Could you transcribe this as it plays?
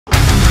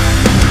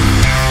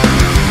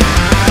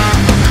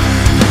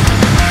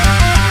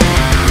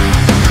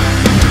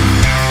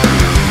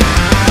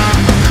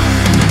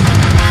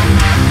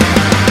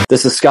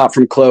This is Scott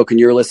from Cloak,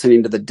 and you're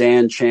listening to The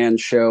Dan Chan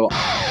Show.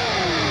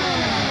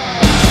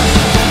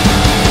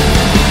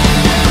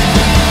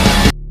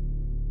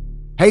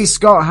 Hey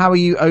Scott, how are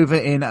you over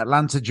in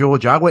Atlanta,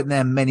 Georgia? I went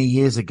there many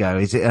years ago.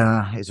 It's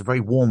a very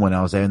warm when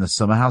I was there in the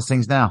summer. How's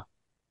things now?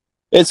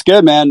 It's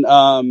good, man.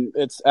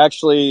 It's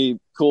actually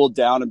cooled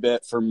down a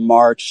bit for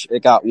March.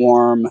 It got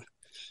warm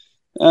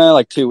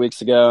like 2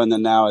 weeks ago, and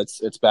then now it's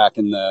back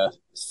in the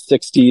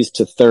 60s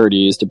to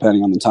 30s,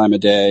 depending on the time of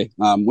day,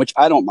 which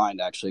I don't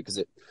mind actually, because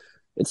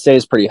it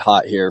stays pretty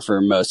hot here for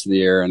most of the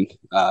year, and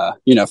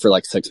for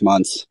like 6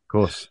 months. Of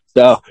course.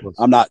 So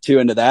I'm not too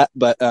into that,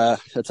 but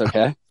it's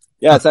okay.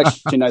 Yeah, it's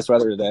actually nice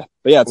weather today.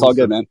 But yeah, it's all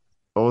good, man.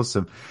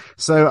 Awesome.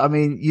 So, I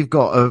mean, you've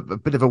got a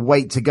bit of a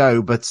wait to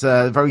go, but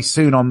very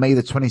soon on May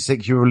the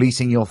 26th, you're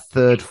releasing your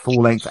third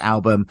full-length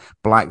album,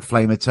 Black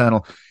Flame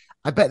Eternal.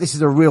 I bet this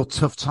is a real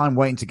tough time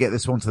waiting to get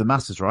this one to the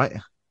masses, right?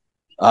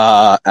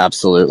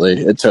 Absolutely.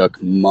 It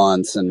took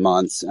months and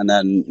months. And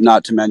then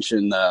not to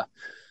mention the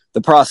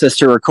process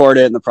to record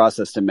it and the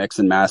process to mix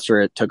and master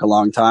it took a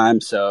long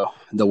time. So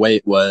the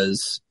wait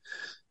was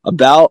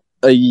about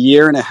a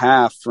year and a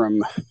half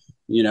from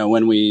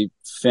when we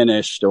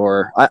finished,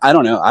 or I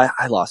don't know.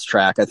 I lost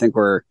track. I think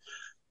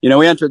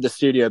we entered the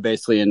studio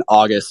basically in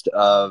August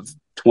of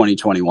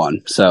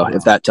 2021. So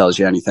if that tells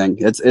you anything,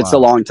 it's a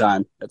long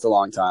time. It's a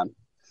long time.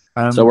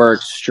 So we're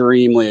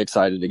extremely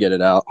excited to get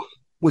it out.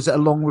 Was it a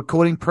long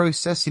recording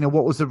process?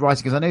 What was the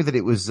writing? Because I know that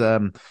it was,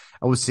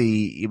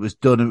 obviously it was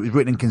done, it was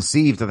written and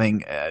conceived, I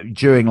think,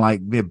 during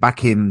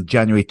back in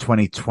January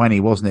 2020,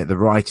 wasn't it? The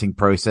writing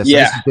process.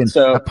 Yeah. So this has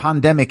been a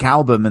pandemic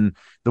album, and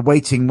the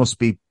waiting must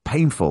be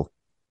painful.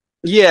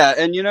 Yeah.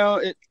 And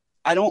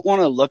I don't want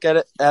to look at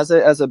it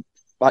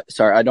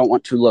I don't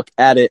want to look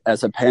at it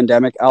as a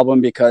pandemic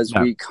album, because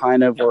we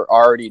kind of were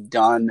already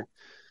done.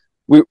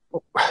 We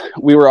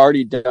were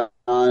already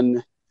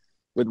done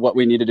with what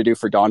we needed to do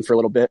for Dawn for a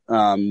little bit.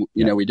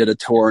 We did a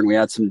tour and we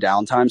had some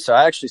downtime. So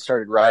I actually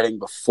started writing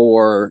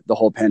before the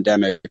whole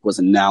pandemic was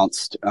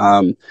announced.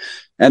 And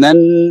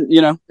then,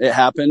 it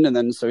happened. And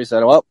then, so we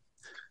said, well,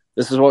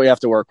 this is what we have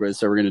to work with.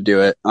 So we're going to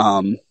do it.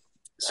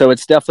 So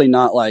it's definitely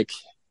not like,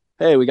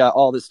 hey, we got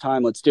all this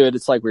time, let's do it.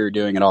 It's like we were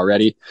doing it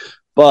already,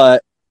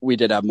 but we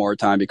did have more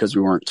time because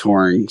we weren't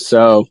touring.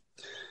 So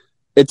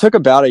it took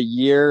about a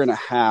year and a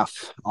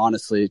half,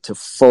 honestly, to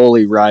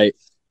fully write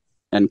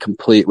and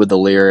complete with the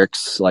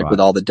lyrics,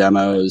 with all the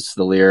demos,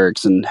 the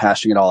lyrics, and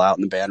hashing it all out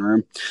in the band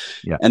room.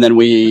 Yeah. And then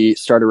we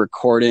started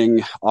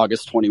recording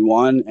August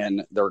 21,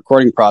 and the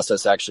recording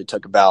process actually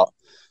took about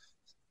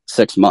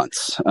 6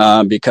 months,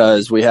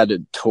 because we had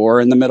to tour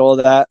in the middle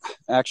of that,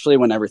 actually,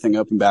 when everything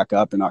opened back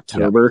up in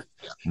October.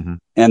 Yeah. Mm-hmm.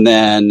 And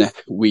then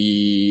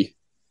we,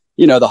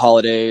 the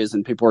holidays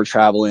and people were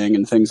traveling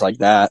and things like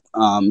that.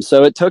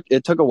 So it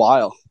took a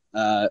while,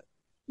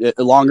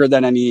 longer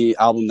than any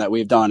album that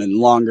we've done, and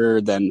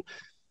longer than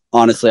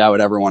honestly I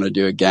would ever want to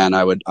do again.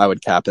 I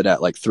would cap it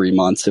at like 3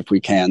 months if we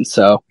can.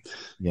 So,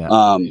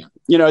 yeah.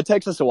 It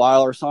takes us a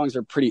while. Our songs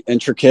are pretty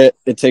intricate.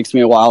 It takes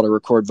me a while to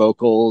record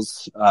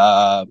vocals.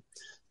 I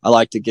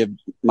like to give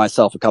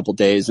myself a couple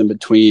days in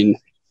between,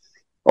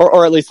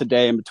 or at least a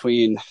day in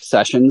between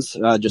sessions,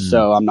 just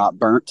so I'm not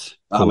burnt.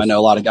 I know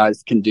a lot of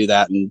guys can do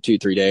that in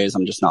 2-3 days.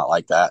 I'm just not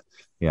like that.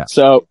 Yeah.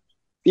 So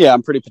yeah,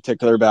 I'm pretty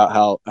particular about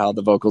how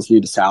the vocals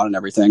need to sound and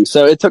everything.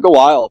 So it took a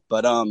while,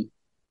 but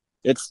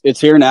it's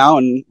here now,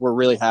 and we're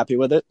really happy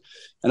with it.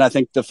 And I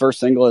think the first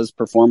single has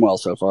performed well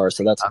so far,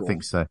 so that's cool. I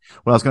think so.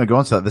 Well, I was going to go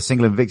on to that. The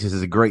single Invictus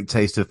is a great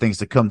taste of things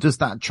to come. Does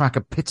that track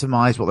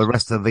epitomize what the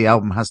rest of the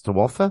album has to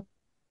offer?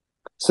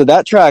 So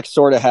that track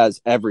sort of has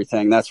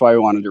everything. That's why we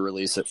wanted to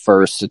release it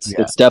first.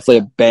 It's definitely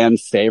a band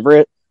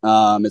favorite.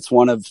 It's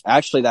one of,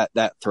 actually,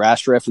 that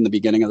thrash riff in the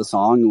beginning of the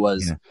song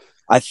was,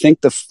 I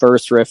think, the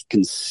first riff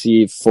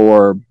conceived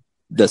for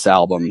this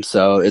album.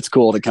 So it's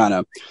cool to kind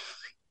of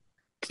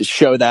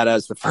show that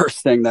as the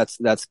first thing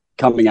that's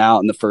coming out,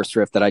 and the first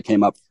riff that I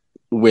came up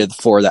with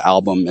for the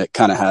album. It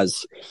kind of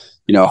has,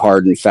 a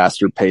hard and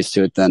faster pace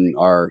to it than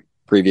our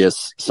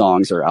previous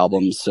songs or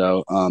albums.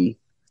 So,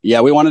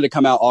 yeah, we wanted to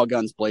come out all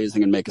guns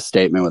blazing and make a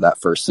statement with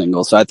that first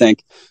single. So I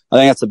think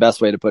that's the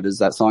best way to put it, is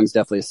that song's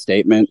definitely a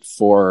statement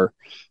for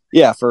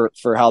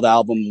how the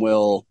album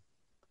will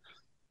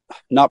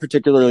not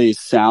particularly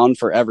sound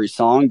for every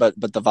song, but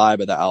the vibe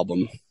of the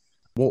album.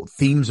 What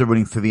themes are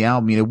running through the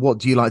album? What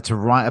do you like to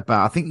write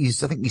about? I think you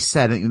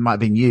said, it might have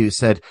been you,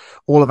 said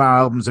all of our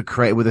albums are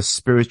created with a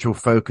spiritual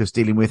focus,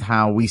 dealing with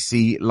how we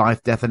see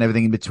life, death, and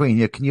everything in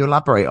between. Can you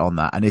elaborate on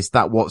that? And is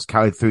that what's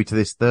carried through to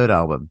this third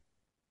album?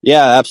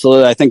 Yeah,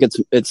 absolutely. I think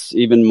it's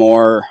even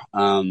more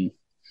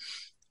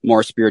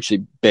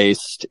spiritually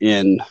based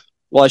in,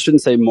 well, I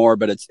shouldn't say more,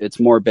 but it's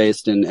more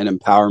based in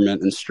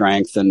empowerment and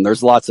strength. And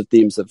there's lots of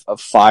themes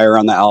of fire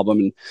on the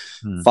album,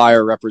 and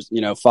fire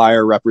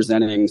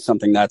representing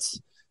something that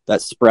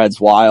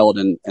spreads wild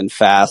and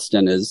fast,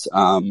 and is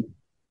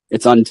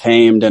it's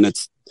untamed, and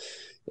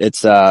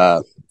it's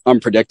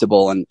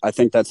unpredictable. And I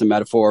think that's a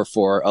metaphor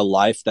for a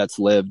life that's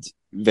lived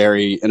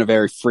in a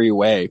very free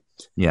way.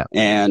 Yeah.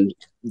 And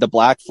the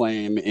black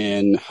flame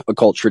in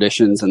occult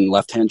traditions and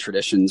left-hand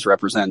traditions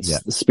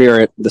represents the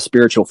spirit, the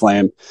spiritual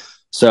flame.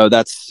 So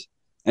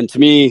and to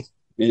me,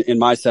 in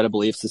my set of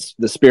beliefs,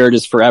 the spirit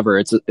is forever.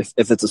 If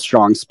it's a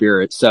strong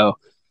spirit. So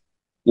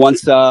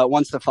once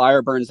the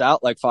fire burns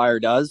out, like fire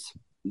does,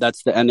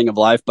 that's the ending of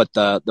life. But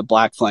the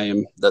black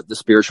flame, the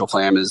spiritual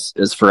flame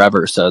is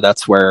forever. So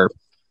that's kind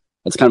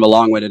of a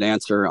long-winded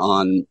answer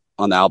on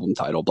the album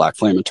title, Black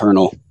Flame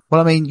Eternal.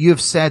 Well, I mean,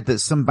 you've said that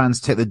some bands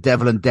take the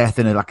devil and death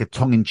in a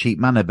tongue-in-cheek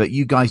manner, but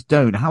you guys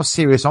don't. How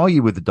serious are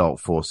you with the dark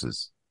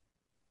forces?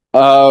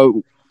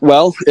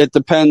 Well, it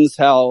depends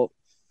how.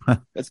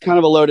 It's kind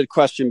of a loaded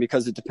question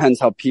because it depends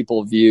how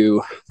people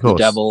view the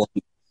devil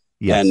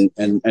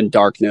and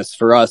darkness.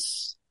 For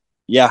us,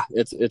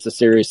 it's a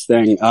serious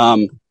thing.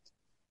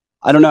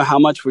 I don't know how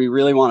much we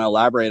really want to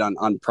elaborate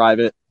on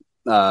private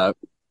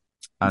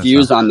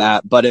views on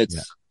that, but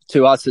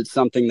to us, it's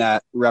something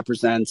that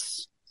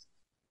represents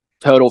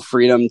total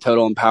freedom,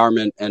 total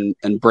empowerment,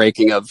 and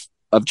breaking of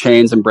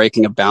chains and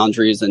breaking of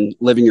boundaries and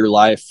living your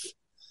life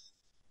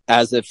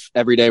as if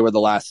every day were the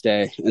last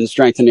day and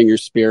strengthening your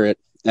spirit.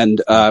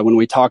 And when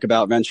we talk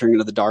about venturing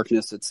into the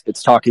darkness,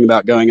 it's talking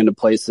about going into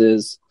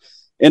places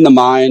in the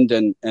mind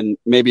and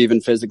maybe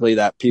even physically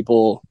that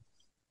people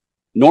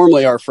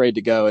normally are afraid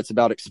to go. It's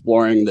about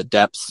exploring the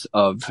depths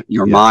of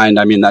your mind.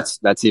 I mean,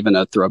 that's even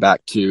a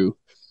throwback to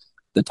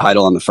the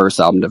title on the first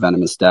album, The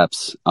Venomous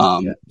Depths.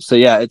 So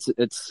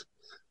it's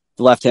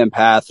the left-hand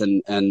path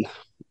and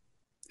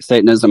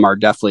Satanism are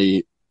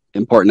definitely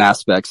important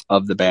aspects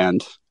of the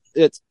band.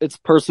 It's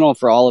personal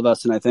for all of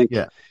us. And I think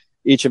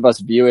each of us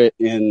view it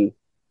in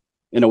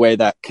a way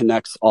that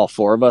connects all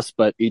four of us,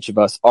 but each of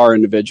us are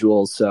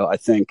individuals. So I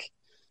think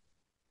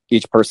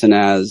each person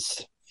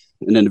has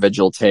an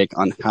individual take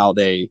on how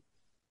they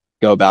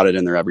go about it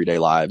in their everyday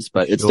lives.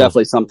 But it's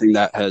definitely something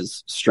that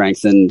has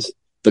strengthened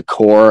the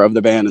core of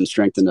the band and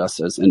strengthened us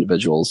as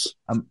individuals.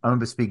 I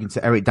remember speaking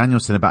to Eric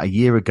Danielson about a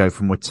year ago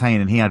from Watain,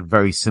 and he had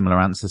very similar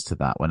answers to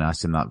that when I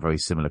asked him that very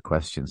similar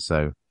question.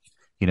 So,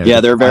 they're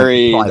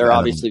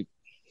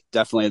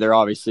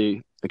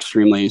obviously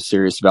extremely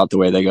serious about the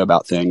way they go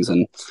about things.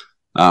 And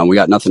we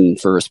got nothing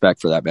for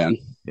respect for that band.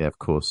 Yeah, of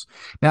course.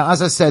 Now,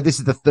 as I said, this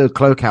is the third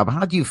Cloak album.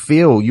 How do you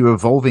feel you're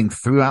evolving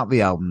throughout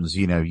the albums,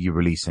 you're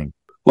releasing?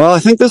 Well, I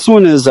think this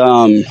one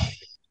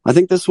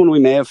we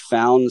may have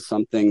found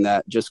something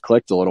that just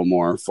clicked a little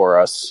more for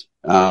us.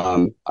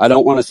 I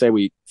don't want to say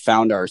we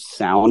found our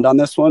sound on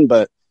this one,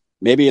 but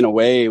maybe in a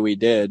way we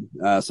did.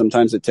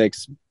 Sometimes it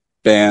takes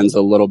bands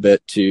a little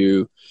bit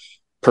to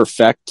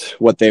perfect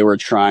what they were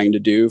trying to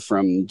do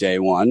from day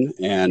one.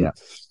 And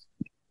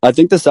I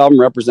think this album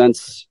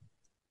represents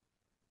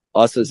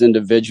us as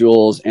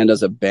individuals and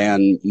as a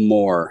band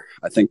more.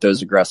 I think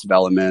those aggressive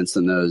elements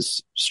and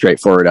those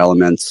straightforward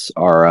elements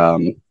are,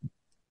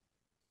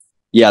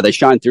 they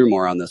shine through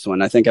more on this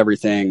one. I think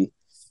everything,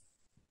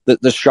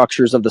 the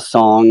structures of the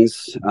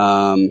songs,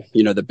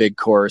 the big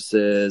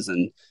choruses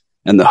and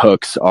the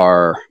hooks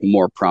are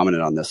more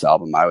prominent on this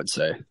album, I would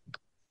say.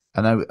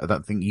 I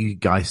don't think you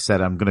guys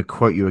said, I'm going to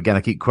quote you again.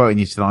 I keep quoting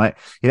you tonight.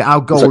 Our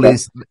goal,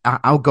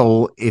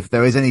 if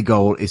there is any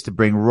goal, is to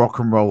bring rock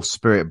and roll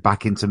spirit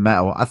back into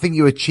metal. I think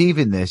you're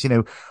achieving this.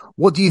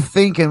 What do you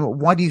think and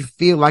why do you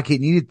feel like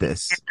it needed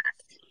this?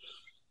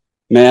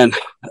 Man,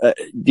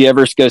 do you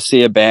ever go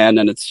see a band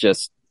and it's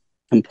just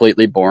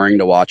completely boring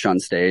to watch on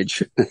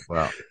stage?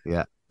 Well,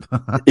 yeah.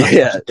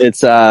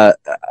 It's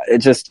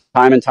just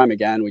time and time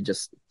again, we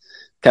just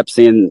kept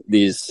seeing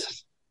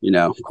these,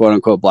 quote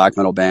unquote black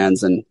metal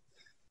bands and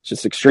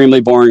just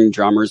extremely boring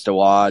drummers to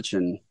watch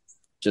and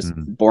just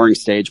boring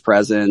stage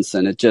presence.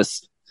 And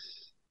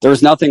there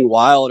was nothing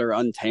wild or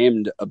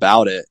untamed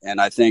about it.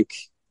 And I think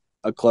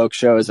a Cloak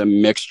show is a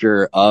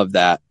mixture of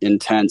that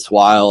intense,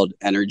 wild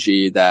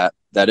energy that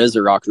is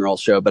a rock and roll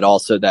show, but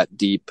also that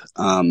deep,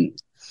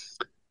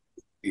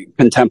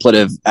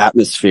 contemplative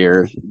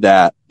atmosphere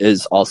that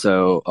is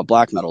also a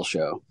black metal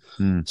show.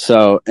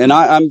 So, and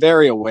I'm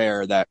very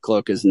aware that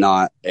Cloak is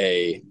not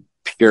a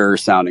pure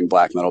sounding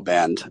black metal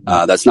band.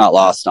 That's not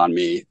lost on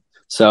me.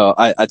 So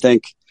I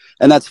think,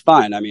 and that's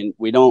fine. I mean,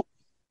 we don't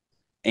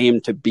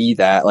aim to be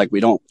that. Like, we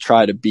don't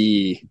try to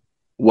be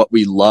what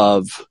we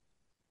love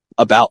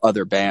about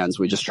other bands.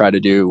 We just try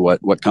to do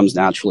what comes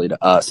naturally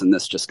to us. And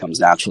this just comes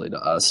naturally to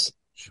us.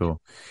 Sure.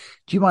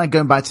 Do you mind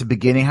going back to the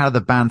beginning? How did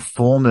the band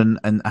form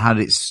and how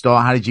did it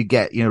start? How did you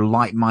get,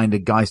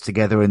 like-minded guys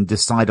together and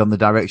decide on the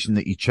direction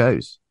that you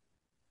chose?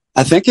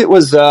 I think it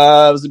was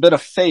a bit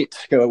of fate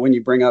when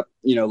you bring up,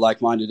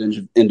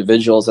 like-minded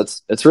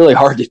individuals. It's really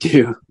hard to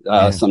do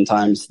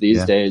sometimes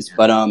these days.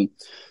 But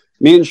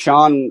me and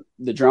Sean,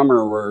 the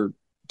drummer, were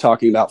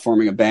talking about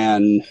forming a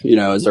band,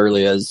 as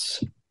early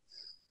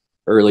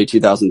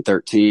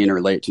 2013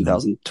 or late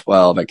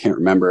 2012. I can't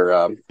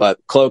remember.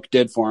 But Cloak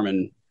did form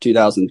in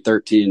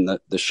 2013.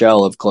 The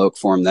shell of Cloak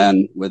formed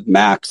then with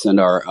Max and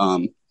our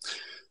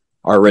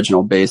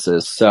original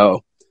bassist.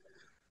 So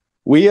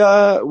we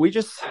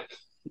just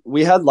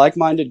we had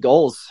like-minded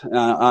goals.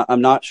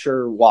 I'm not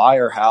sure why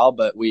or how,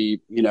 but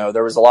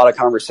there was a lot of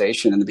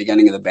conversation in the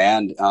beginning of the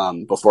band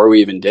before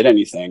we even did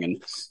anything,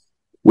 and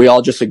we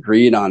all just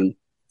agreed on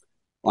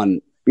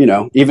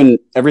even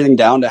everything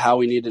down to how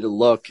we needed to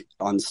look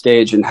on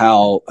stage and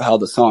how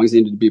the songs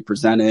needed to be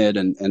presented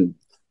and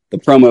the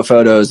promo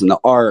photos and the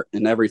art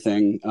and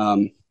everything.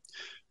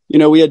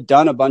 We had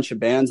done a bunch of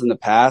bands in the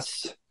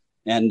past,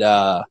 and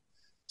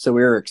so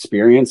we were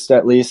experienced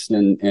at least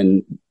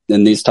in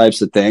these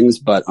types of things.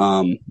 But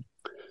I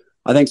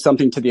think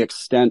something to the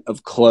extent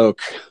of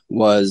Cloak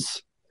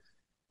was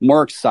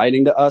more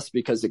exciting to us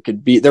because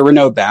there were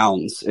no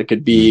bounds. It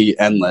could be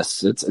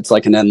endless. It's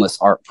like an endless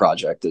art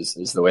project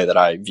is the way that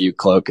I view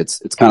Cloak. It's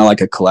kind of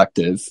like a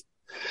collective,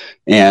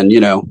 and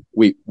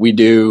we're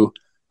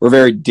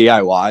very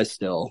DIY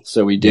still.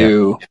 So we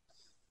do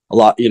a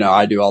lot,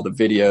 I do all the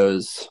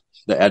videos,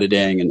 the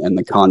editing and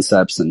the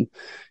concepts, and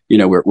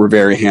we're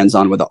very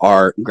hands-on with the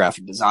art and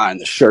graphic design,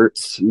 the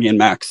shirts. Me and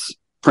Max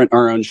print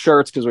our own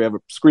shirts because we have a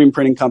screen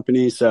printing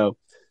company. So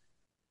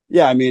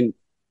yeah, I mean,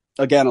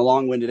 again, a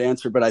long-winded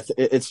answer, but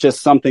it's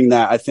just something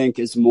that I think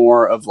is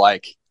more of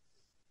like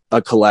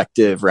a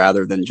collective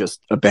rather than just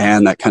a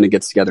band that kind of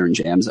gets together and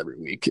jams every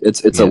week.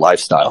 It's a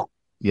lifestyle.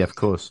 Yeah, of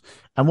course.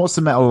 And what's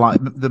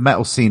the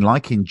metal scene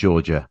like in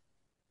Georgia?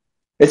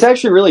 It's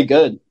actually really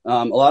good.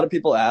 A lot of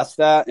people ask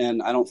that,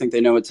 and I don't think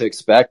they know what to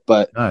expect,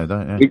 but no,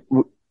 don't.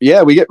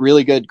 We get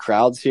really good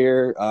crowds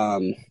here.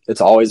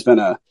 It's always been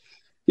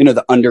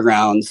the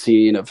underground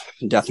scene of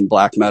death and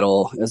black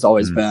metal has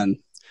always been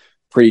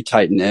pretty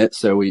tight knit.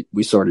 So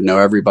we sort of know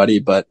everybody,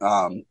 but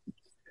I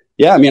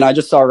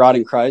just saw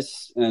Rotting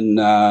Christ and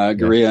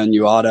Gorilla and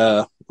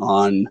Uada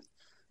on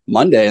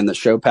Monday, and the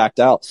show packed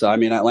out. So, I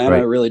mean,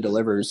 Atlanta really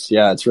delivers.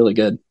 Yeah, it's really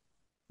good.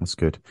 That's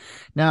good.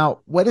 Now,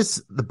 where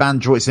does the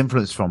band draw its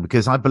influence from?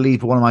 Because I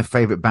believe one of my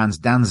favorite bands,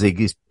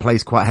 Danzig,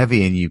 plays quite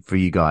heavy for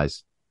you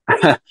guys.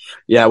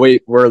 Yeah,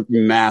 we're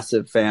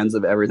massive fans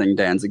of everything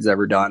Danzig's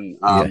ever done.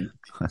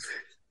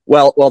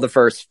 Well, the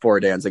first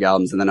 4 Danzig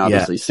albums, and then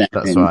obviously Sam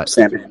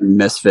and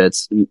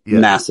Misfits,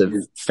 massive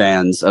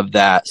fans of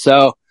that.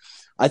 So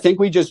I think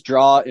we just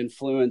draw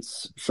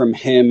influence from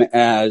him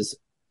as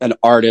an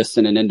artist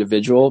and an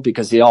individual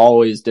because he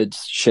always did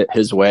shit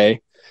his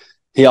way.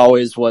 He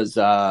always was,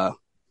 the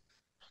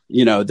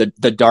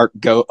dark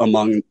goat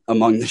among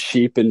the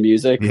sheep in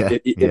music.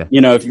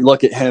 If you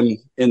look at him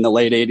in the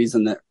late 80s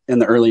and in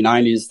the early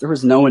 90s, there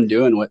was no one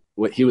doing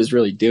what he was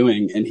really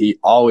doing, and he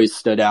always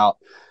stood out.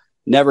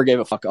 Never gave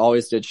a fuck,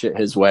 always did shit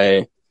his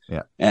way.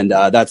 Yeah. And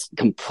that's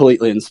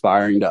completely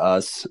inspiring to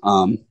us.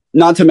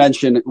 Not to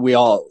mention we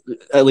all,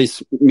 at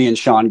least me and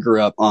Sean,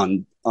 grew up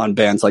on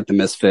bands like the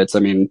Misfits. I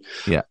mean,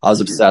 I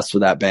was obsessed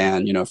with that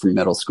band, from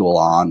middle school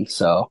on.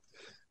 So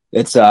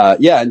it's,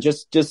 and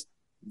just,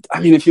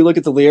 I mean, if you look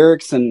at the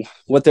lyrics and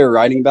what they're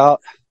writing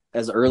about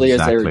as early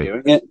as they were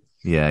doing it,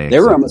 they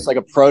were almost like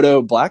a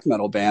proto black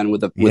metal band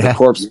with the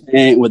corpse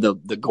paint, with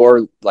the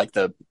gore, like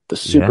the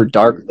super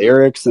dark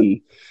lyrics,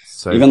 and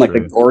so even like the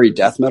gory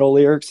death metal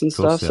lyrics and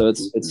stuff. So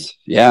it's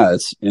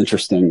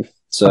interesting.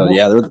 So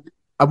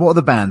and what are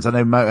the bands? I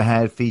know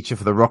Motorhead feature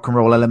for the rock and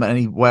roll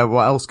element.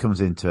 What else comes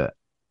into it?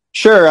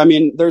 Sure. I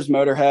mean, there's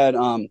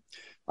Motorhead.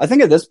 I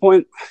think at this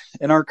point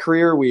in our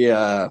career, we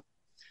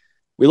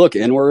look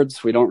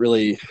inwards. We don't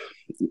really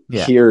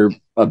hear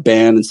a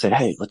band and say,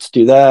 "Hey, let's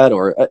do that."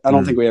 Or I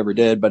don't think we ever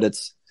did, but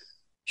it's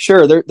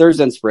sure there's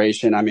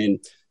inspiration. I mean,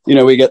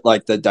 we get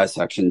like the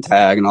Dissection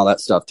tag and all that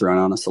stuff thrown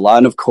on us a lot.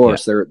 And of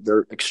course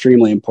they're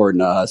extremely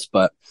important to us,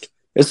 but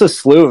it's a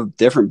slew of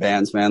different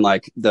bands, man.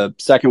 Like the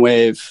second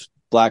wave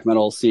black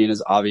metal scene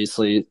is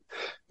obviously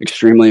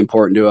extremely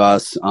important to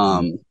us.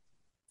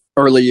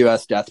 Early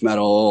US death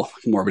metal,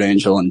 Morbid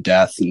Angel and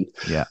Death and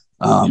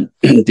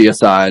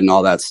Deicide and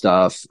all that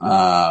stuff.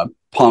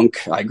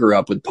 Punk, I grew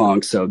up with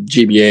punk, so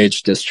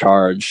GBH,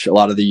 Discharge, a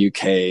lot of the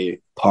UK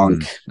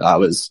punk. That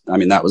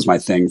was my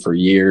thing for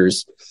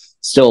years.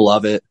 Still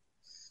love it.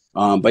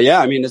 But yeah,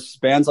 I mean, it's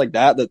bands like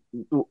that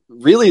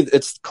really,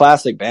 it's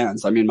classic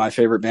bands. I mean, my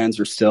favorite bands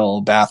are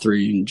still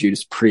Bathory and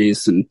Judas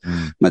Priest and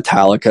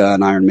Metallica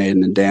and Iron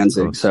Maiden and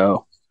Danzig.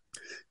 So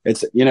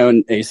it's,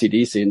 and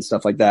AC/DC and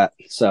stuff like that.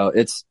 So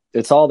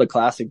it's all the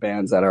classic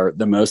bands that are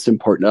the most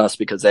important to us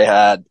because they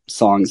had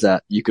songs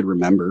that you could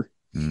remember.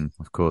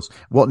 Of course.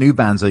 What new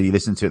bands are you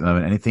listening to at the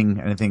moment?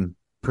 Anything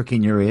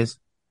pricking your ears?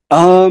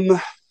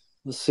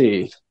 Let's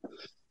see.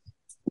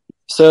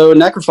 So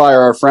Necrofire,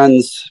 our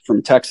friends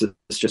from Texas,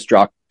 just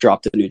dropped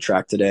a new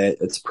track today.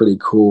 It's pretty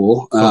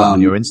cool.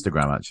 On your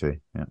Instagram, actually.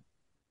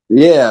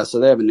 Yeah. So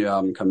they have a new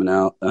album coming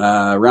out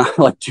around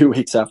like 2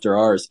 weeks after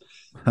ours.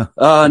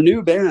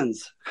 New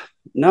bands.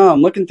 No,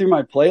 I'm looking through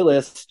my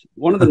playlist.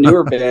 One of the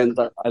newer bands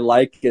I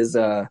like is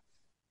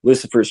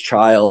Lucifer's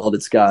Child.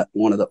 It's got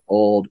one of the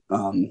old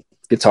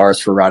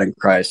guitarists for Rotting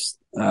Christ.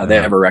 They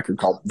have a record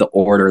called The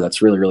Order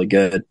that's really, really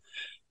good.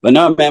 But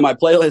no, man, my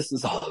playlist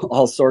is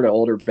all sort of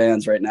older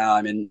bands right now.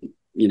 I mean,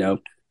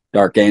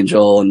 Dark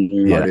Angel and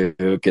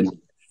Marduk and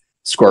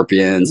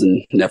Scorpions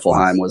and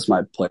Niflheim was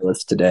my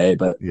playlist today.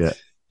 But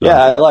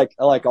Yeah, I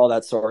like all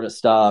that sort of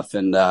stuff,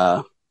 and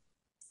I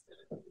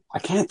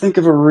can't think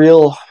of a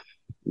real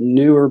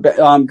newer.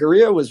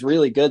 Gorilla was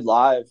really good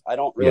live. I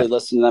don't really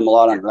listen to them a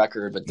lot on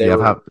record, but they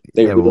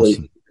really,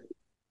 awesome.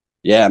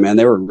 Yeah, man,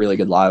 they were really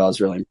good live. I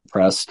was really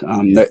impressed.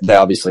 They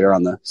obviously are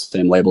on the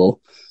same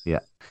label. Yeah.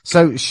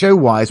 So show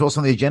wise, what's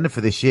on the agenda for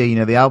this year? You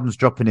know, the album's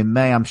dropping in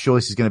May. I'm sure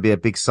this is going to be a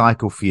big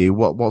cycle for you.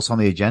 What's on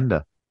the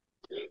agenda?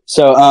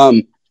 So,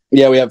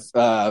 yeah, we have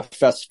a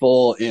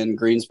festival in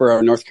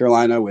Greensboro, North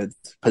Carolina with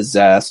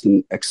Possessed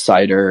and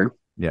Exciter.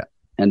 Yeah.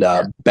 And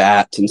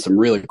Bat and some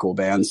really cool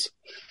bands.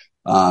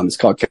 It's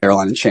called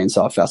Carolina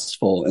Chainsaw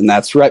Festival, and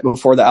that's right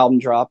before the album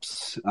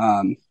drops.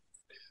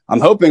 I'm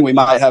hoping we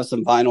might have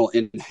some vinyl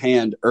in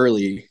hand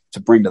early to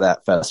bring to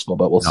that festival,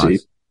 but we'll see.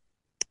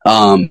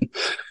 And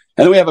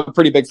then we have a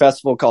pretty big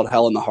festival called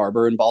Hell in the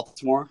Harbor in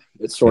Baltimore.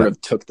 It sort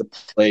of took the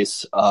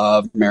place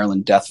of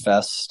Maryland Death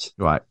Fest.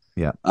 Right.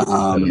 Yeah.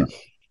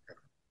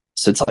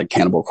 So it's like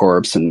Cannibal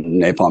Corpse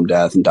and Napalm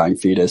Death and Dying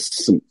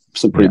Fetus,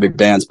 some pretty big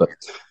bands,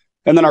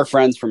 and then our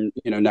friends from,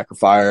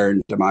 Necrofire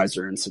and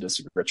Demiser and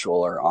Sadistic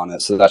Ritual are on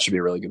it. So that should be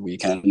a really good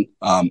weekend.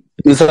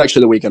 This is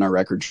actually the weekend our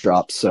record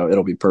drops, so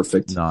it'll be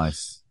perfect.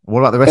 Nice. What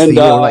about the rest of the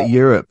year? Like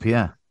Europe?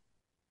 Yeah.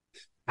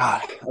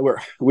 God,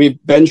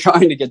 we've been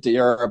trying to get to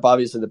Europe.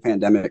 Obviously the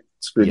pandemic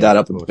screwed that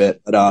up a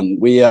bit, but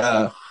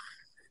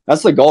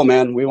that's the goal,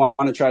 man. We want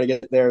to try to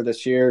get there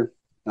this year.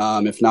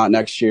 If not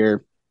next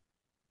year,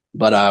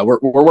 but we're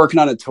working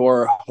on a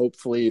tour,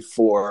 hopefully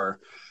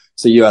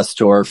it's a U.S.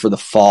 tour for the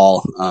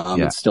fall.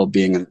 It's still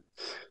being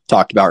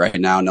talked about right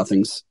now.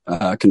 Nothing's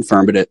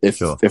confirmed, but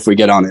if we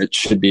get on it, it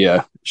should be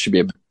a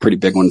pretty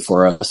big one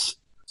for us.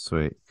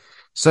 Sweet.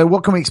 So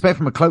what can we expect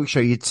from a Cloak show?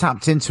 You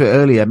tapped into it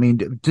earlier. I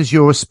mean, does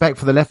your respect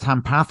for the Left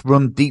Hand Path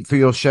run deep through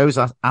your shows,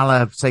 a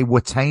la, say,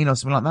 Watain or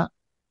something like that?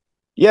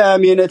 Yeah, I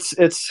mean, it's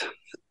it's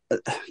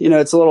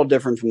a little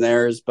different from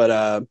theirs,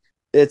 but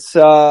it's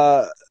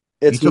talking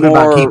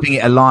about keeping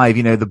it alive,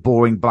 the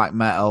boring black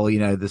metal,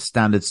 the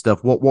standard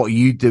stuff. What are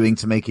you doing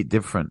to make it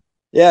different?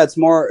 Yeah, it's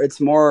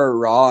more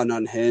raw and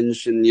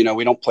unhinged, and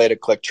we don't play to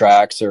click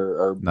tracks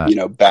or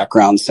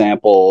background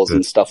samples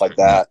and stuff like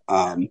that.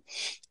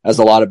 As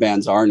a lot of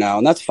bands are now,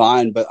 and that's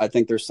fine. But I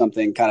think there's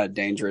something kind of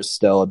dangerous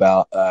still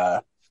about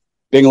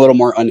being a little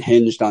more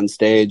unhinged on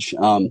stage.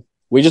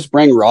 We just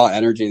bring raw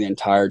energy the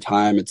entire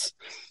time. It's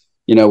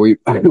we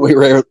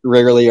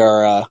rarely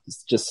are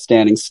just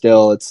standing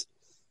still.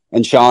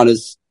 And Sean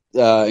is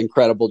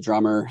incredible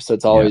drummer, so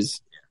it's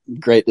always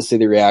great to see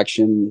the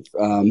reaction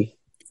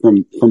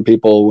from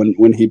people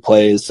when he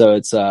plays. So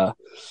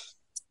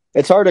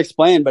it's hard to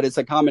explain, but it's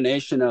a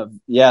combination of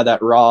that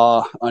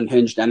raw,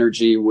 unhinged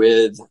energy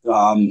with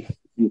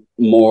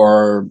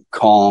more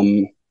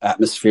calm,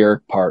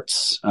 atmospheric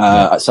parts.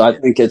 So I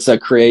think it's a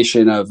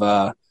creation of,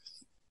 or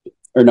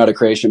not a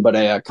creation, but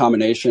a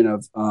combination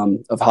of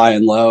high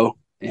and low,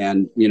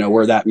 and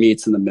where that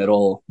meets in the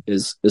middle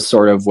is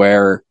sort of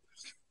where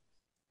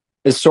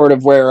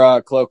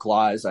Cloak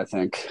lies, I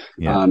think.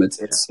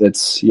 It's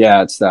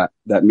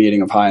that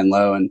meeting of high and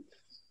low. And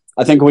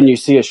I think when you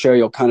see a show,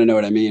 you'll kind of know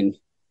what I mean.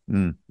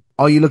 Mm.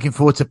 Are you looking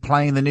forward to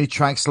playing the new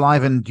tracks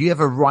live? And do you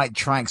ever write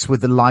tracks with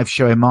the live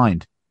show in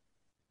mind?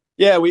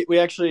 Yeah, we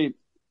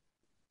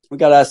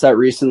got asked that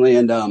recently.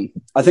 And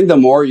I think the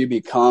more you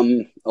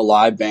become a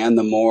live band,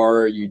 the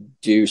more you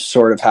do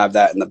sort of have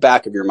that in the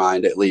back of your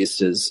mind, at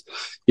least, is,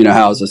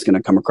 how is this going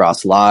to come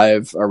across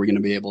live? Are we going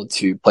to be able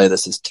to play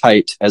this as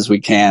tight as we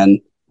can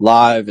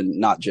live and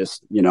not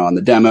just, on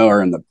the demo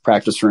or in the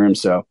practice room?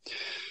 So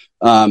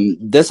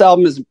this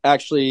album is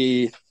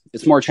actually,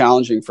 it's more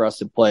challenging for us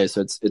to play.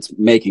 So it's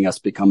making us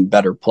become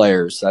better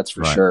players. That's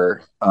for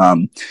sure.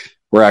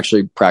 We're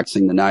actually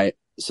practicing tonight.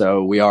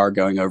 So we are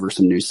going over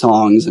some new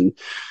songs and,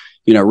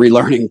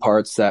 relearning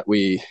parts that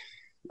we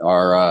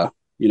are,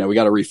 we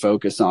got to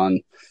refocus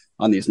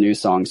on these new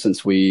songs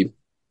since we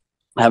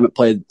haven't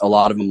played a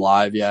lot of them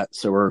live yet.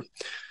 So we're,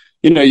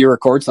 you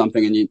record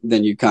something and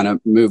then you kind of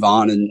move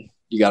on and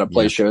you got to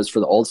play shows for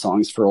the old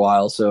songs for a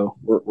while. So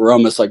we're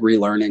almost like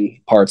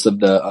relearning parts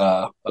of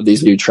of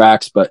these new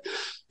tracks. But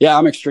yeah,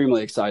 I'm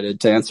extremely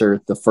excited to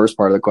answer the first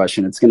part of the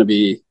question. It's going to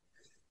be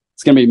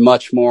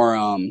much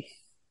more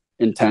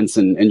intense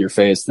and in your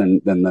face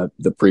than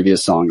the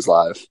previous songs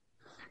live.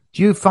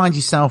 Do you find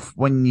yourself,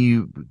 when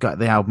you got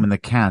the album in the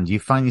can, do you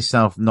find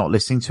yourself not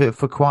listening to it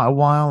for quite a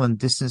while and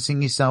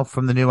distancing yourself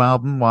from the new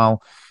album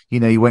while,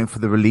 you're waiting for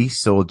the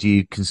release, or are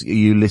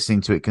you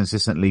listening to it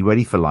consistently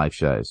ready for live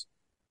shows?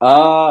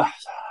 I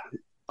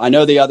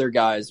know the other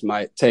guys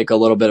might take a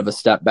little bit of a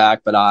step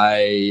back, but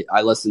I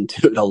listen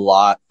to it a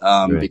lot,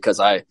 because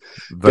I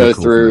go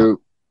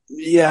through,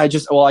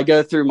 I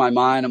go through my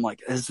mind. I'm like,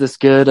 is this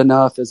good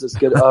enough? Is this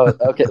good? Oh,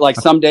 okay. Like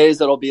some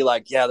days it'll be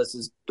like,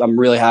 I'm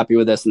really happy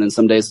with this. And then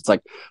some days it's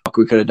like, fuck,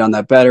 we could have done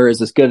that better. Is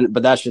this good?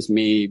 But that's just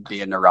me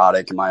being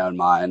neurotic in my own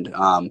mind.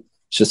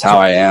 It's just how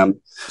I am.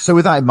 So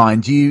with that in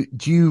mind, do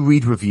you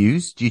read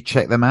reviews? Do you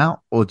check them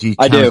out, or do you?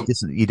 I do.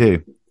 You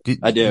do.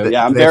 I do.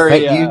 Yeah. I'm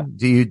very,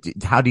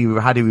 how do you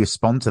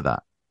respond to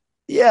that?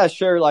 Yeah,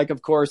 sure. Like,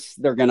 of course,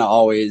 they're going to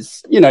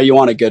always, you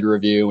want a good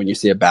review. When you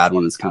see a bad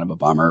one, it's kind of a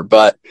bummer,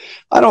 but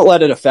I don't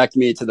let it affect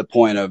me to the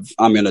point of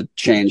I'm going to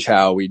change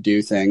how we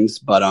do things.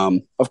 But,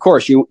 of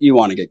course, you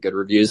want to get good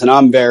reviews, and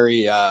I'm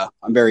very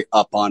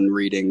up on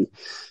reading,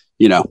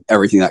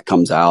 everything that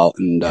comes out.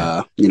 And,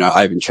 I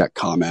even check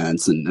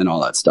comments and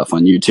all that stuff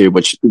on YouTube,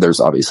 which there's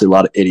obviously a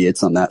lot of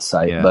idiots on that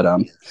site, but,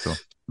 sure.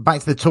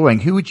 Back to the touring,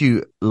 who would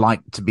you like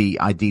to be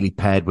ideally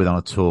paired with on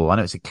a tour? I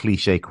know it's a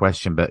cliche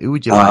question, but who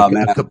would you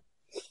like?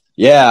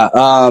 Yeah.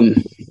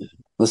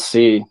 Let's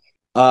see.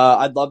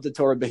 I'd love to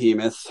tour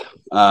Behemoth.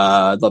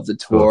 I'd love to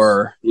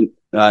tour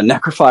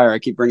Necrofire. I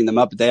keep bringing them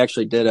up, but they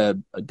actually did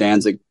a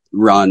Danzig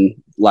run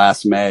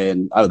last May,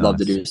 and I would love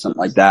to do something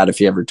like that if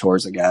he ever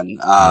tours again.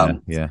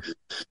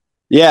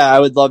 Yeah, I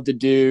would love to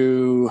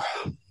do,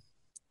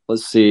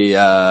 let's see.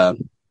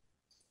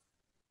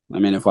 I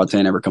mean, if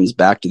Watain ever comes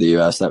back to the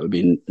US, that would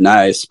be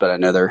nice, but I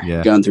know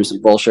they're going through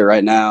some bullshit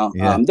right now.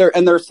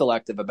 They're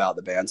selective about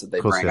the bands that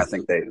they bring. I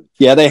think they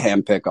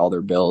handpick all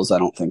their bills. I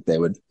don't think they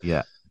would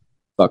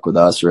fuck with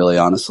us, really,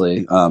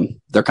 honestly.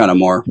 They're kind of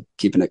more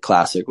keeping it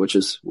classic, which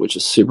is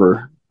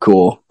super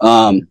cool.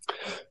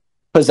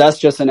 Possessed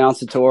just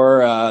announced a tour.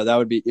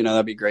 That'd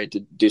be great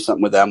to do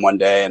something with them one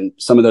day. And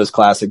some of those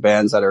classic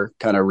bands that are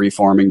kind of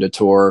reforming to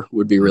tour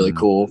would be really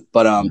cool.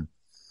 But,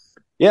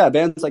 yeah,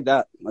 bands like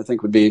that, I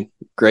think, would be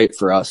great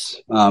for us.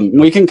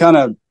 We can kind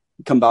of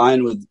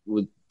combine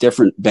with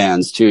different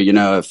bands too.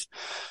 If,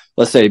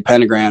 let's say,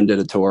 Pentagram did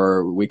a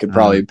tour, we could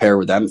probably pair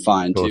with them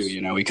fine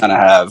too. We kind of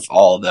have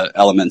all the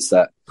elements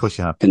that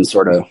can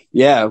sort of,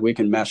 we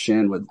can mesh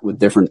in with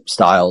different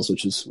styles,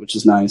 which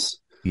is nice.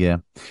 Yeah.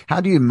 How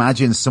do you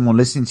imagine someone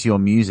listening to your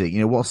music?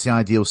 What's the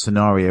ideal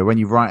scenario when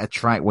you write a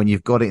track, when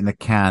you've got it in the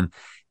can?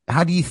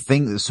 How do you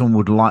think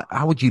that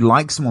how would you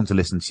like someone to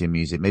listen to your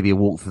music? Maybe a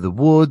walk through the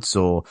woods,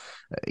 or,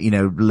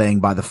 laying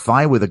by the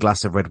fire with a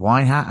glass of red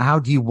wine. How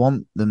do you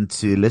want them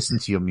to listen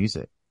to your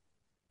music?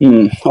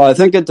 Well, I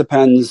think it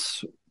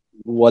depends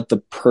what the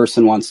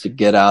person wants to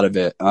get out of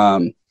it.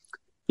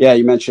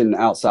 You mentioned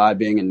outside,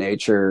 being in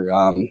nature.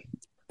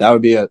 That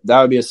would be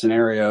a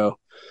scenario.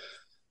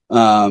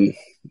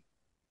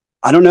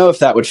 I don't know if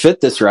that would fit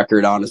this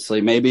record,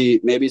 honestly. Maybe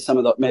maybe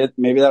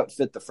that would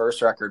fit the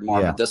first record more,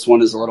 but this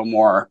one is a little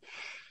more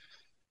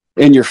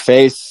in your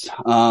face.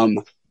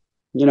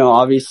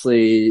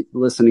 Obviously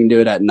listening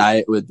to it at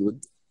night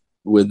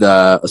with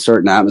a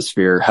certain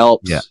atmosphere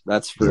helps.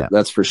 That's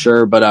for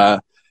sure.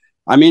 But,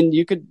 I mean,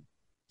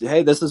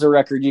 this is a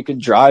record you could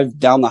drive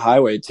down the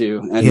highway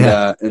to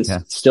and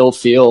still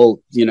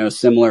feel,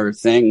 similar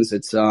things.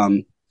 It's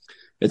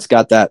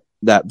got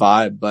that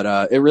vibe,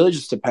 but it really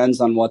just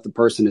depends on what the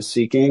person is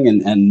seeking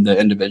and the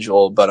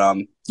individual. But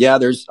I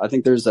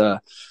think there's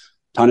a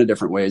ton of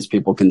different ways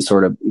people can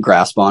sort of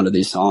grasp onto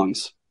these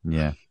songs.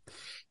 Yeah.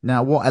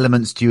 Now, what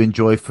elements do you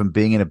enjoy from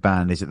being in a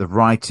band? Is it the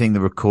writing, the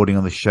recording,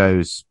 or the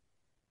shows?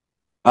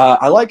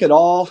 I like it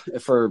all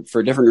for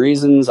different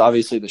reasons.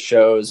 Obviously, the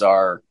shows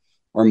are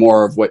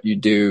more of what you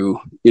do,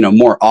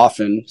 more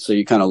often. So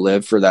you kind of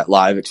live for that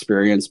live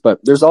experience. But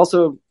there's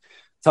also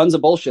tons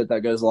of bullshit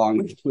that goes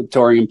along with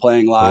touring and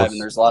playing live.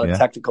 And there's a lot of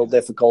technical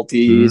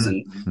difficulties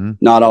and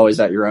not always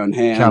at your own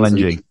hands.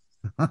 Challenging.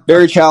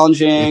 Very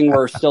challenging.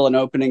 We're still an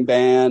opening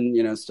band,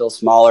 still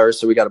smaller.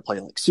 So we got to play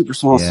like super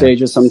small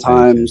stages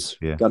sometimes.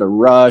 Got to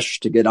rush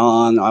to get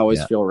on. I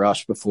always feel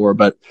rushed before.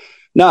 But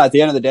no, at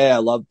the end of the day, I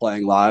love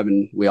playing live,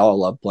 and we all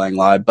love playing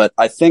live. But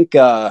I think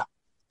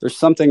there's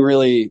something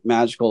really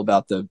magical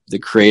about the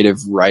creative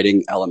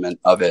writing element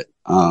of it.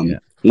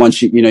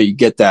 Once you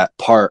get that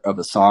part of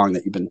a song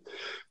that you've been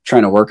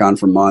trying to work on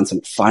for months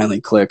and it finally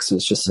clicks,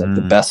 it's just like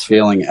the best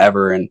feeling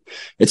ever. And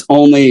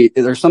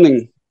there's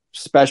something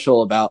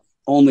special about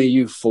only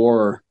you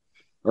four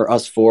or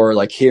us four,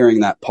 like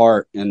hearing that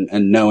part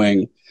and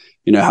knowing,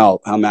 how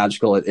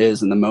magical it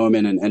is in the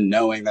moment and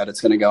knowing that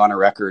it's going to go on a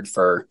record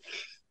for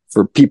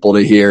people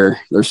to hear.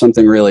 There's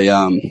something really,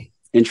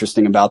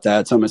 interesting about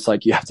that. It's almost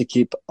like you have to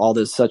keep all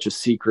this such a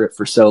secret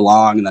for so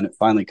long, and then it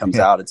finally comes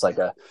out. It's like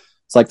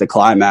the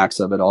climax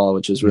of it all,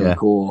 which is really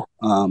cool.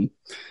 How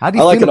do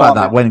you feel about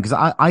that? Because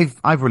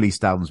I've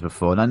released albums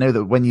before, and I know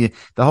that when the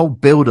whole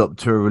build up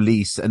to a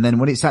release, and then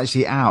when it's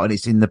actually out and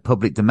it's in the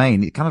public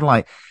domain, it's kind of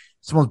like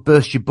someone's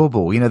burst your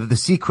bubble. The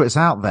secret's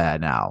out there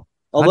now.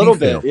 A little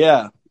bit.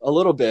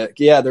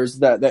 There's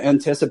the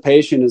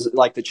anticipation is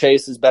like the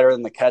chase is better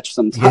than the catch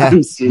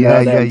sometimes.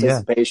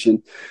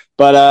 Anticipation.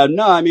 But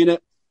no, I mean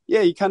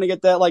you kind of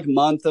get that like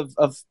month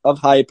of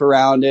hype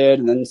around it,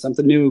 and then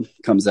something new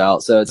comes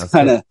out. So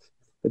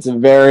it's a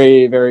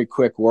very, very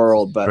quick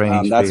world, but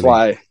that's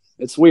why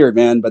it's weird,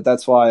 man. But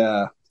that's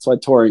why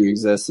touring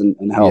exists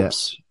and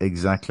helps. Yeah,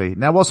 exactly.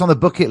 Now, what's on the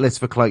bucket list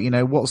for Cloak?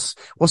 What's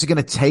it going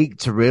to take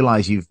to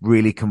realize you've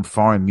really come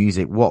far in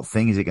music? What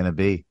thing is it going to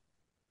be?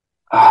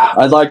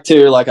 I'd like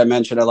to, like I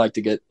mentioned, I'd like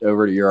to get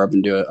over to Europe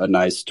and do a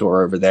nice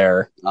tour over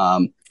there.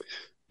 A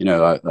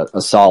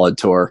solid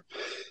tour.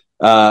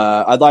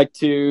 I'd like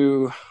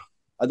to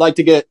I'd like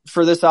to get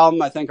for this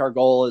album. I think our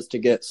goal is to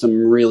get some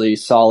really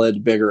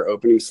solid, bigger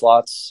opening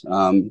slots.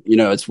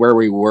 It's where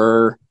we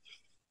were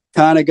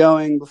kind of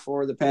going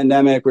before the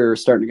pandemic. We were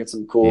starting to get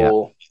some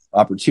cool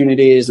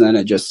opportunities, and then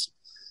it just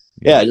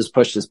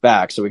pushed us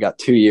back. So we got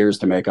 2 years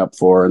to make up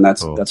for, and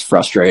that's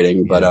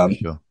frustrating, but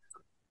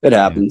it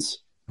happens.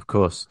 Of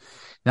course.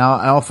 Now,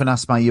 I often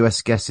ask my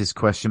US guests this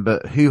question,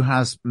 but who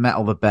has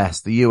metal the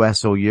best, the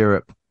US or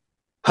Europe?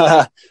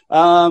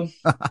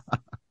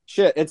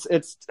 Shit,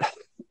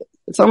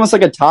 it's almost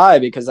like a tie,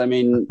 because I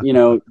mean,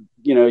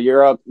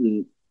 Europe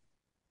and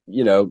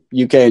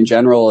UK in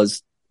general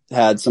has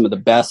had some of the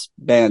best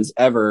bands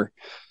ever,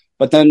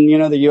 but then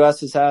the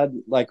US has had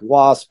like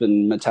Wasp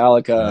and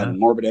Metallica and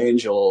Morbid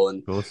Angel,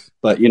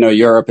 but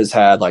Europe has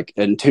had like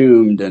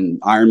Entombed and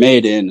Iron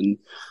Maiden, and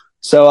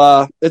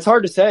so it's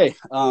hard to say.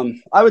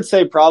 I would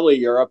say probably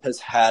Europe has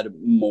had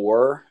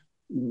more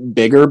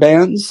bigger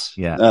bands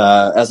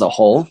as a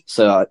whole.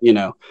 So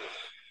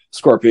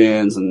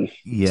Scorpions and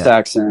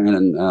Saxon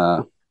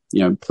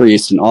and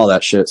Priest and all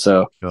that shit.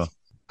 So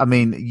I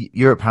mean,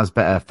 Europe has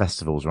better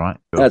festivals, right?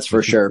 That's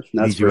for sure.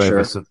 That's for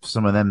sure.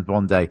 Some of them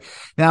one day.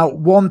 Now,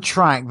 one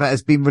track that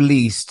has been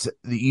released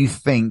that you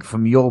think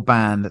from your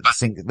band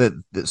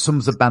that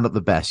sums the band up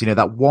the best.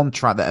 That one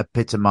track that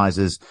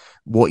epitomizes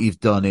what you've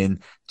done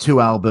in 2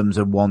 albums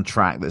and 1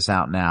 track that's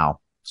out now,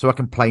 so I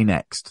can play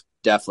next.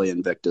 Definitely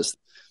Invictus.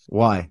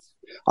 Why?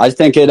 I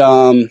think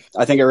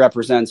it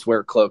represents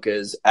where Cloak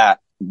is at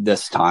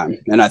this time,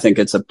 and I think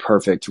it's a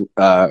perfect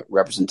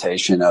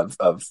representation of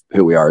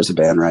who we are as a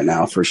band right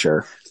now, for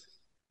sure.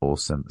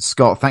 Awesome.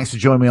 Scott, thanks for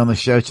joining me on the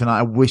show tonight.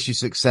 I wish you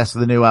success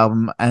with the new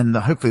album and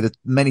hopefully the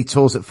many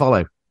tours that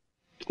follow.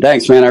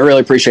 Thanks, man. I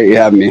really appreciate you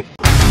having me.